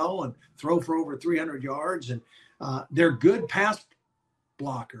play well and throw for over 300 yards. And they're good pass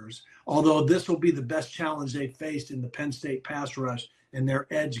blockers, although this will be the best challenge they faced in the Penn State pass rush and their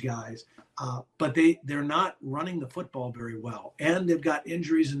edge guys. But they're not running the football very well. And they've got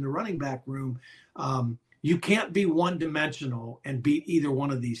injuries in the running back room. You can't be one-dimensional and beat either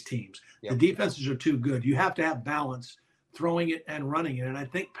one of these teams. Yep. The defenses are too good. You have to have balance throwing it and running it. And I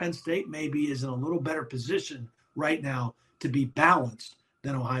think Penn State maybe is in a little better position right now to be balanced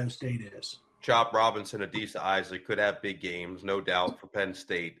than Ohio State is. Chop Robinson, Adisa Isaac could have big games, no doubt, for Penn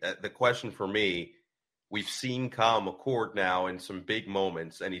State. The question for me, we've seen Kyle McCord now in some big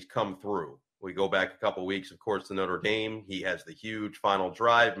moments, and he's come through. We go back a couple weeks, of course, to Notre Dame. He has the huge final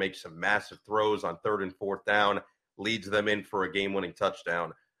drive, makes some massive throws on 3rd and 4th down, leads them in for a game-winning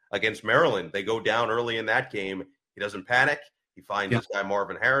touchdown. Against Maryland, they go down early in that game. He doesn't panic. He finds this guy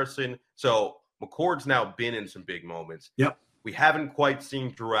Marvin Harrison. So McCord's now been in some big moments. Yep. We haven't quite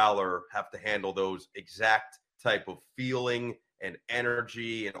seen Drew Aller have to handle those exact type of feeling and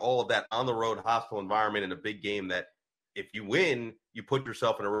energy and all of that on the road, hostile environment in a big game that if you win, you put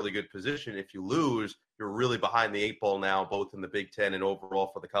yourself in a really good position. If you lose, you're really behind the 8 ball now, both in the Big Ten and overall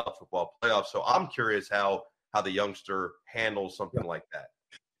for the college football playoffs. So I'm curious how the youngster handles something like that.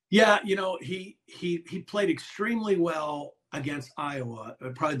 Yeah, he played extremely well against Iowa,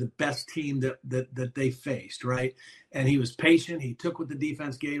 probably the best team that they faced, right? And he was patient. He took what the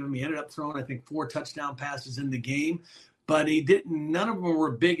defense gave him. He ended up throwing, I think, 4 touchdown passes in the game, but none of them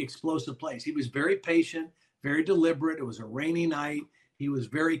were big explosive plays. He was very patient, very deliberate. It was a rainy night. He was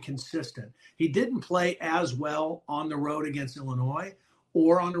very consistent. He didn't play as well on the road against Illinois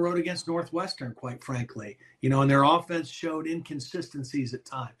or on the road against Northwestern, quite frankly. And their offense showed inconsistencies at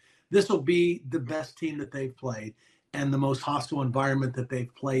times. This will be the best team that they've played and the most hostile environment that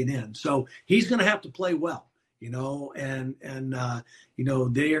they've played in. So he's going to have to play well, and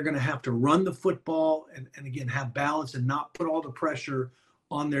they are going to have to run the football and again, have balance and not put all the pressure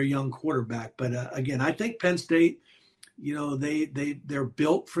on their young quarterback. But again, I think Penn State, they're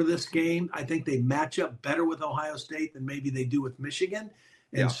built for this game. I think they match up better with Ohio State than maybe they do with Michigan.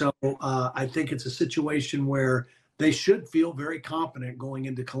 And so I think it's a situation where they should feel very confident going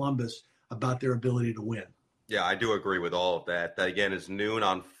into Columbus about their ability to win. Yeah, I do agree with all of that. That, again, is noon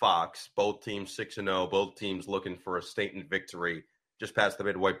on Fox. Both teams 6-0, both teams looking for a statement victory just past the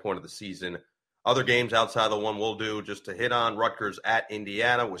midway point of the season. Other games outside the one we'll do, just to hit on: Rutgers at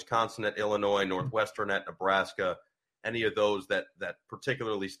Indiana, Wisconsin at Illinois, Northwestern at Nebraska. Any of those that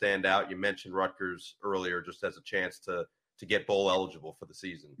particularly stand out? You mentioned Rutgers earlier, just as a chance to get bowl eligible for the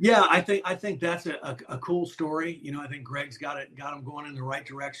season. Yeah, I think that's a cool story. I think Greg's got them going in the right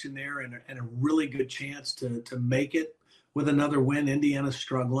direction there, and a really good chance to make it with another win. Indiana's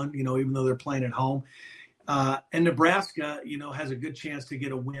struggling, even though they're playing at home. And Nebraska, has a good chance to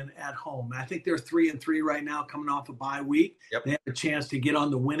get a win at home. I think they're 3-3 right now, coming off a bye week. Yep. They have a chance to get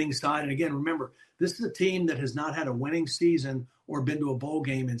on the winning side. And again, remember, this is a team that has not had a winning season or been to a bowl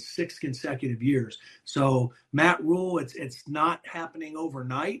game in 6 consecutive years. So Matt Rule, it's not happening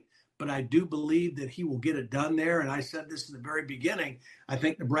overnight, but I do believe that he will get it done there. And I said this in the very beginning. I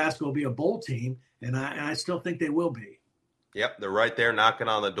think Nebraska will be a bowl team, and I still think they will be. Yep, they're right there knocking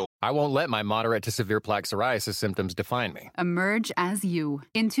on the door. I won't let my moderate to severe plaque psoriasis symptoms define me. Emerge as you.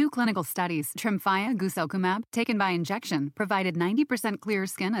 In 2 clinical studies, Tremfya guselkumab, taken by injection, provided 90% clear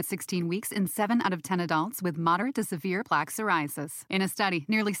skin at 16 weeks in 7 out of 10 adults with moderate to severe plaque psoriasis. In a study,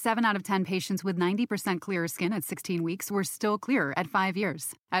 nearly 7 out of 10 patients with 90% clearer skin at 16 weeks were still clear at 5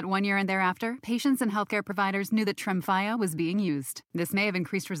 years. At 1 year and thereafter, patients and healthcare providers knew that Tremfya was being used. This may have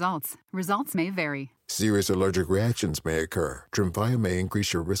increased results. Results may vary. Serious allergic reactions may occur. Tremfya may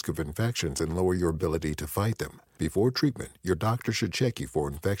increase your risk of infections and lower your ability to fight them. Before treatment, your doctor should check you for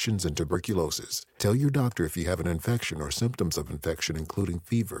infections and tuberculosis. Tell your doctor if you have an infection or symptoms of infection, including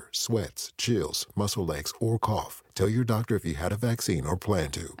fever, sweats, chills, muscle aches, or cough. Tell your doctor if you had a vaccine or plan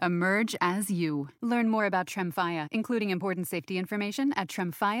to. Emerge as you. Learn more about Tremfya, including important safety information, at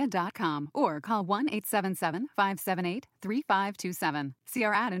tremfya.com or call 1-877-578-3527. See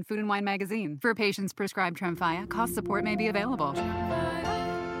our ad in Food and Wine magazine. For patients prescribed Tremfya, cost support may be available.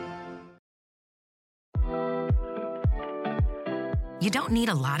 You don't need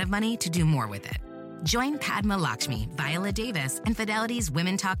a lot of money to do more with it. Join Padma Lakshmi, Viola Davis, and Fidelity's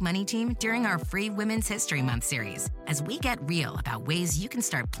Women Talk Money team during our free Women's History Month series as we get real about ways you can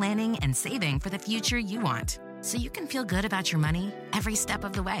start planning and saving for the future you want, so you can feel good about your money every step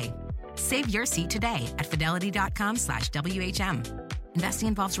of the way. Save your seat today at fidelity.com/WHM. Investing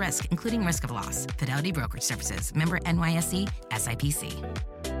involves risk, including risk of loss. Fidelity Brokerage Services. Member NYSE, SIPC.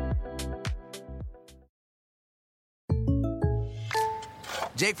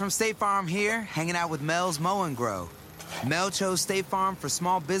 Jake from State Farm here, hanging out with Mel's Mow and Grow. Mel chose State Farm for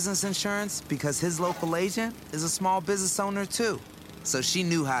small business insurance because his local agent is a small business owner too. So she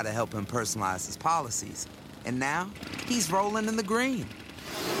knew how to help him personalize his policies. And now, he's rolling in the green.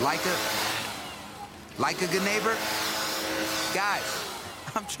 Like a good neighbor? Guys,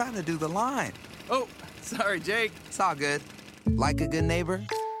 I'm trying to do the line. Oh, sorry, Jake. It's all good. Like a good neighbor,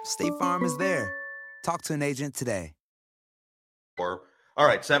 State Farm is there. Talk to an agent today. All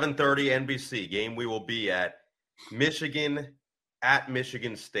right, 7:30 NBC game we will be at Michigan at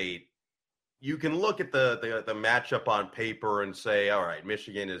Michigan State. You can look at the matchup on paper and say, all right,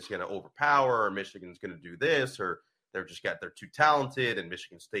 Michigan is going to overpower, or Michigan's going to do this, or they're too talented, and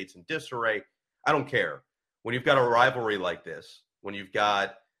Michigan State's in disarray. I don't care. When you've got a rivalry like this, when you've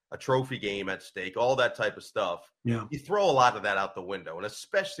got a trophy game at stake, all that type of stuff, yeah, you throw a lot of that out the window. And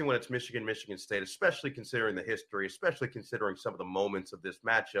especially when it's Michigan State, especially considering the history, especially considering some of the moments of this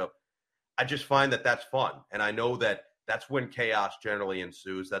matchup, I just find that that's fun. And I know that that's when chaos generally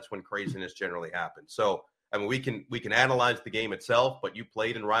ensues. That's when craziness generally happens. So, I mean, we can analyze the game itself, but you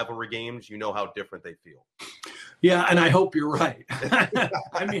played in rivalry games, you know how different they feel. Yeah, and I hope you're right.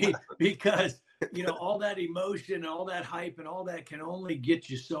 I mean, because all that emotion, all that hype, and all that can only get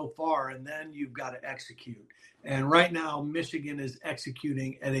you so far, and then you've got to execute. And right now, Michigan is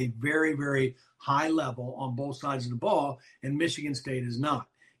executing at a very, very high level on both sides of the ball, and Michigan State is not.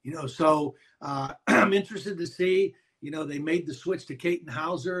 So I'm interested to see. They made the switch to Caton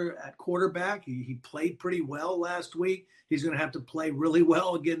Hauser at quarterback. He played pretty well last week. He's going to have to play really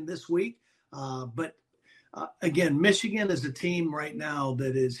well again this week. But again, Michigan is a team right now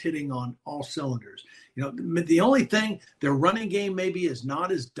that is hitting on all cylinders. The only thing, their running game maybe is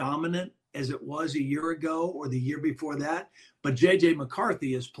not as dominant as it was a year ago or the year before that, but J.J.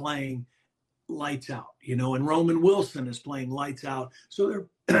 McCarthy is playing lights out, and Roman Wilson is playing lights out. So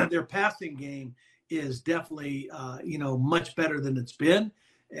their passing game is definitely, much better than it's been,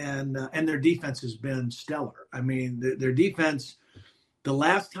 and their defense has been stellar. I mean, their defense, the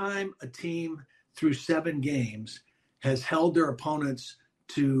last time a team through 7 games has held their opponents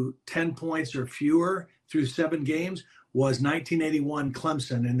to 10 points or fewer through 7 games was 1981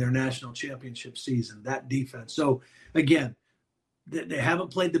 Clemson in their national championship season, that defense. So, again, they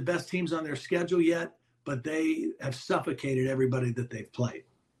haven't played the best teams on their schedule yet, but they have suffocated everybody that they've played.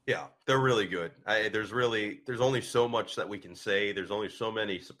 Yeah, they're really good. There's only so much that we can say. There's only so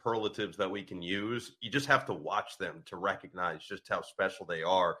many superlatives that we can use. You just have to watch them to recognize just how special they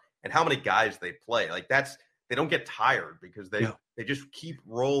are and how many guys they play. Like they don't get tired because they just keep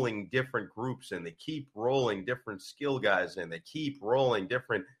rolling different groups in. They keep rolling different skill guys in. They keep rolling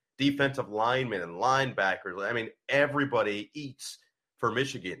different defensive linemen and linebackers. I mean, everybody eats for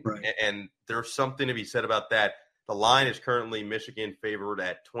Michigan. Right. And there's something to be said about that. The line is currently Michigan favored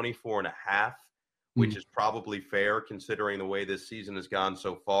at 24.5, which is probably fair considering the way this season has gone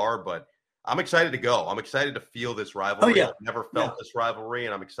so far. But I'm excited to go. I'm excited to feel this rivalry. I've never felt this rivalry,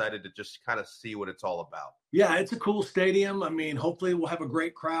 and I'm excited to just kind of see what it's all about. Yeah, it's a cool stadium. I mean, hopefully we'll have a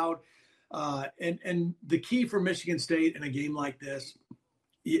great crowd. And the key for Michigan State in a game like this,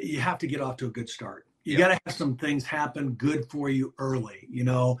 you have to get off to a good start. You got to have some things happen good for you early,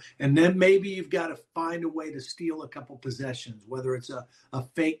 and then maybe you've got to find a way to steal a couple possessions, whether it's a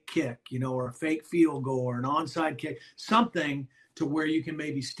fake kick, or a fake field goal or an onside kick, something to where you can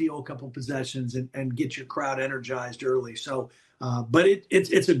maybe steal a couple possessions and get your crowd energized early. So, but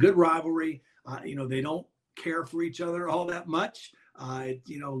it's a good rivalry. They don't care for each other all that much.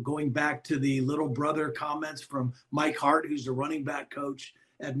 Going back to the little brother comments from Mike Hart, who's the running back coach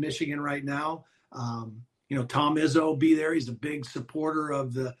at Michigan right now. Tom Izzo will be there. He's a big supporter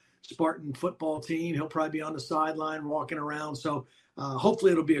of the Spartan football team. He'll probably be on the sideline walking around. So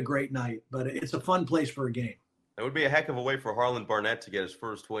hopefully it'll be a great night, but it's a fun place for a game. It would be a heck of a way for Harlan Barnett to get his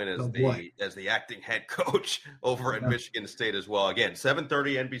first win as the acting head coach over at Michigan State as well. Again,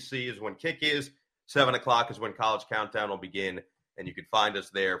 7:30 NBC is when kick is. 7 o'clock is when College Countdown will begin, and you can find us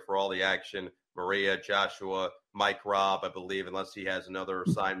there for all the action. Maria, Joshua, Mike Robb, I believe, unless he has another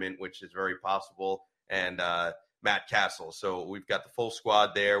assignment, which is very possible, and Matt Castle. So we've got the full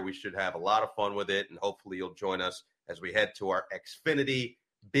squad there. We should have a lot of fun with it, and hopefully you'll join us as we head to our Xfinity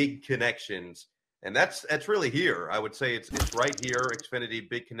Big Connections. And that's really here. I would say it's right here, Xfinity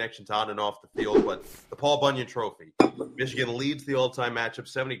Big Connections on and off the field, but the Paul Bunyan Trophy. Michigan leads the all-time matchup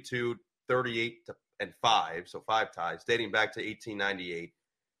 72-38-5, so 5 ties, dating back to 1898.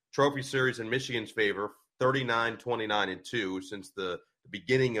 Trophy series in Michigan's favor, 39-29-2 since the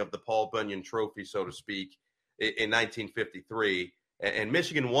beginning of the Paul Bunyan Trophy, so to speak, in 1953. And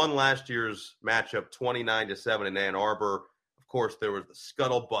Michigan won last year's matchup 29-7 in Ann Arbor. Of course, there was the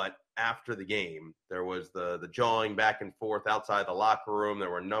scuttlebutt after the game. There was the jawing back and forth outside the locker room. There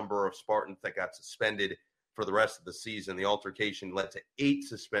were a number of Spartans that got suspended for the rest of the season. The altercation led to 8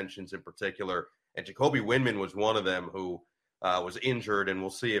 suspensions in particular, and Jacoby Windman was one of them who was injured, and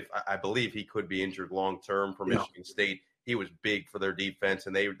we'll see if I believe he could be injured long-term for Michigan State. He was big for their defense,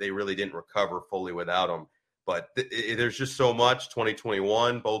 and they really didn't recover fully without him. But there's just so much.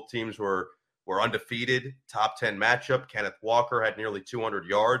 2021, both teams were undefeated, top 10 matchup. Kenneth Walker had nearly 200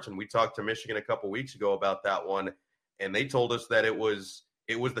 yards, and we talked to Michigan a couple weeks ago about that one, and they told us that it was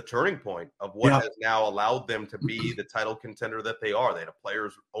the turning point of what has now allowed them to be the title contender that they are. They had a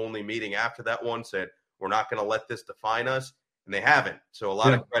players-only meeting after that one, said, we're not going to let this define us. And they haven't. So a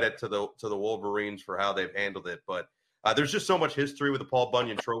lot of credit to the Wolverines for how they've handled it. But there's just so much history with the Paul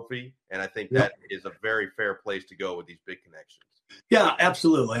Bunyan Trophy, and I think that is a very fair place to go with these big connections. Yeah,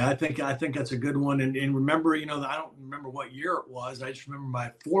 absolutely. I think that's a good one. And remember, I don't remember what year it was. I just remember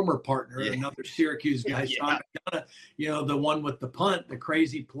my former partner, another Syracuse guy, Sean McDonough, the one with the punt, the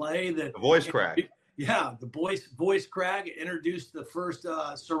crazy play, the voice crack. Yeah, the voice crack introduced the first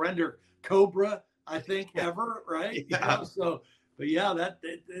surrender cobra, I think, ever, right? Yeah.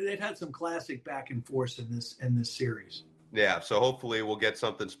 They've had some classic back and forth in this series. Yeah, so hopefully we'll get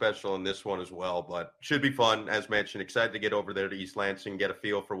something special in this one as well. But should be fun, as mentioned. Excited to get over there to East Lansing, get a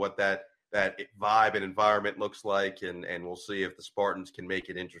feel for what that vibe and environment looks like, and we'll see if the Spartans can make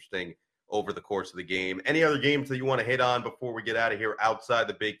it interesting over the course of the game. Any other games that you want to hit on before we get out of here outside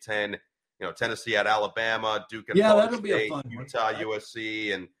the Big Ten? Tennessee at Alabama, Duke at Florida State, Utah,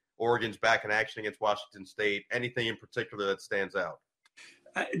 USC, and Oregon's back in action against Washington State. Anything in particular that stands out?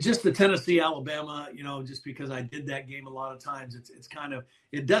 Just the Tennessee-Alabama, just because I did that game a lot of times, it's kind of,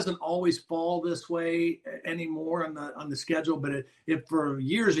 it doesn't always fall this way anymore on the schedule, but it for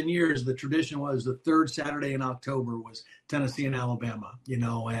years and years, the tradition was the third Saturday in October was Tennessee and Alabama,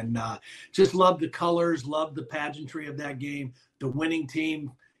 and just love the colors, love the pageantry of that game. The winning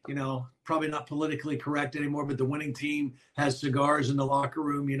team, probably not politically correct anymore, but the winning team has cigars in the locker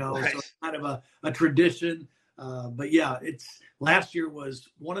room, so it's kind of a tradition. But yeah, last year was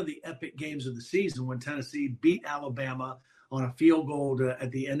one of the epic games of the season when Tennessee beat Alabama on a field goal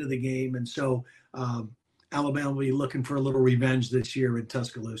at the end of the game. And so Alabama will be looking for a little revenge this year in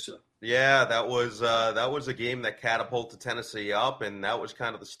Tuscaloosa. Yeah, that was a game that catapulted Tennessee up, and that was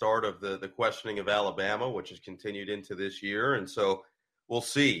kind of the start of the questioning of Alabama, which has continued into this year. And so we'll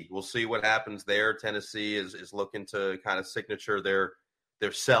see what happens there. Tennessee is looking to kind of signify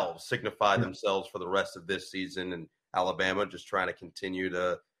themselves for the rest of this season, and Alabama just trying to continue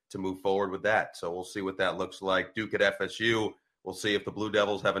to move forward with that. So we'll see what that looks like. Duke at FSU. We'll see if the Blue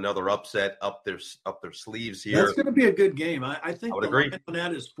Devils have another upset up their sleeves here. That's going to be a good game. I think would agree. Line on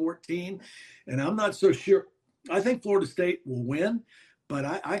that is 14, and I'm not so sure. I think Florida State will win,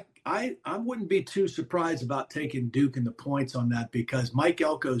 but I wouldn't be too surprised about taking Duke in the points on that, because Mike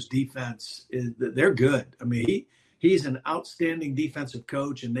Elko's defense they're good. I mean, he's an outstanding defensive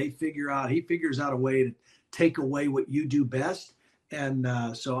coach, and he figures out a way to take away what you do best. And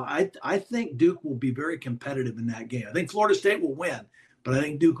so I think Duke will be very competitive in that game. I think Florida State will win, but I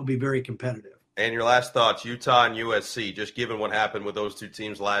think Duke will be very competitive. And your last thoughts, Utah and USC, just given what happened with those two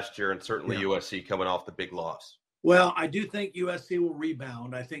teams last year, and certainly USC coming off the big loss. Well, I do think USC will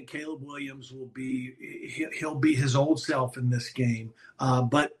rebound. I think Caleb Williams he'll be his old self in this game.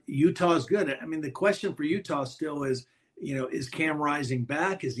 But Utah is good. I mean, the question for Utah still is, is Cam Rising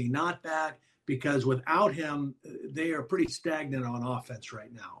back? Is he not back? Because without him, they are pretty stagnant on offense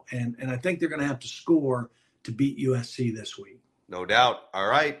right now. And I think they're going to have to score to beat USC this week. No doubt. All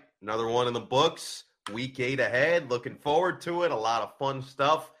right. Another one in the books. Week 8 ahead. Looking forward to it. A lot of fun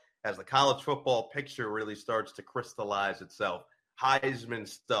stuff as the college football picture really starts to crystallize itself. Heisman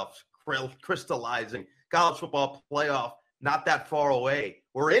stuff crystallizing. College football playoff not that far away.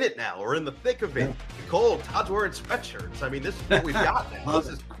 We're in it now. We're in the thick of it. Cold. Todd's wearing sweatshirts. I mean, this is what we've got now.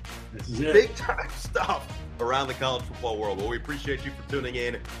 This is big-time stuff around the college football world. Well, we appreciate you for tuning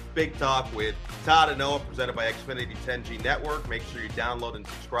in. Big Talk with Todd and Noah, presented by Xfinity 10G Network. Make sure you download and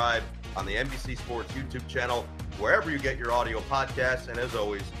subscribe on the NBC Sports YouTube channel, wherever you get your audio podcasts. And as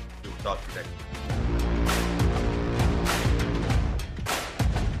always, we'll talk to you next week.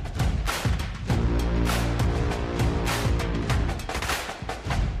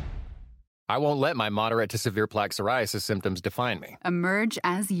 I won't let my moderate to severe plaque psoriasis symptoms define me. Emerge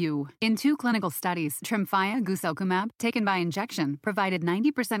as you. In 2 clinical studies, Tremfya guselkumab, taken by injection, provided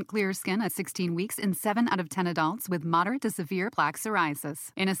 90% clearer skin at 16 weeks in 7 out of 10 adults with moderate to severe plaque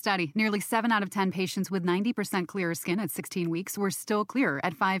psoriasis. In a study, nearly 7 out of 10 patients with 90% clearer skin at 16 weeks were still clearer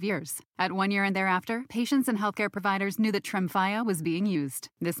at 5 years. At 1 year and thereafter, patients and healthcare providers knew that Tremfya was being used.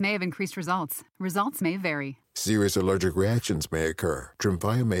 This may have increased results. Results may vary. Serious allergic reactions may occur.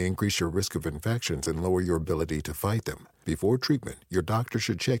 Tremfya may increase your risk of infections and lower your ability to fight them. Before treatment, your doctor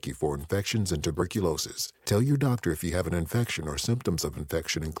should check you for infections and tuberculosis. Tell your doctor if you have an infection or symptoms of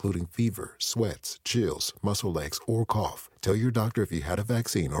infection, including fever, sweats, chills, muscle aches, or cough. Tell your doctor if you had a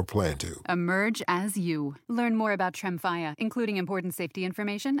vaccine or plan to. Emerge as you. Learn more about Tremfya, including important safety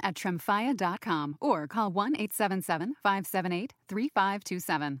information, at tremfya.com or call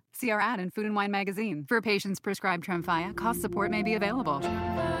 1-877-578-3527. See our ad in Food and Wine magazine. For patients prescribed Tremfya, cost support may be available.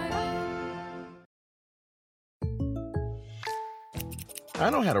 I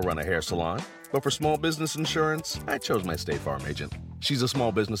know how to run a hair salon, but for small business insurance, I chose my State Farm agent. She's a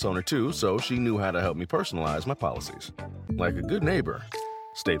small business owner too, so she knew how to help me personalize my policies. Like a good neighbor,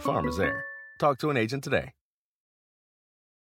 State Farm is there. Talk to an agent today.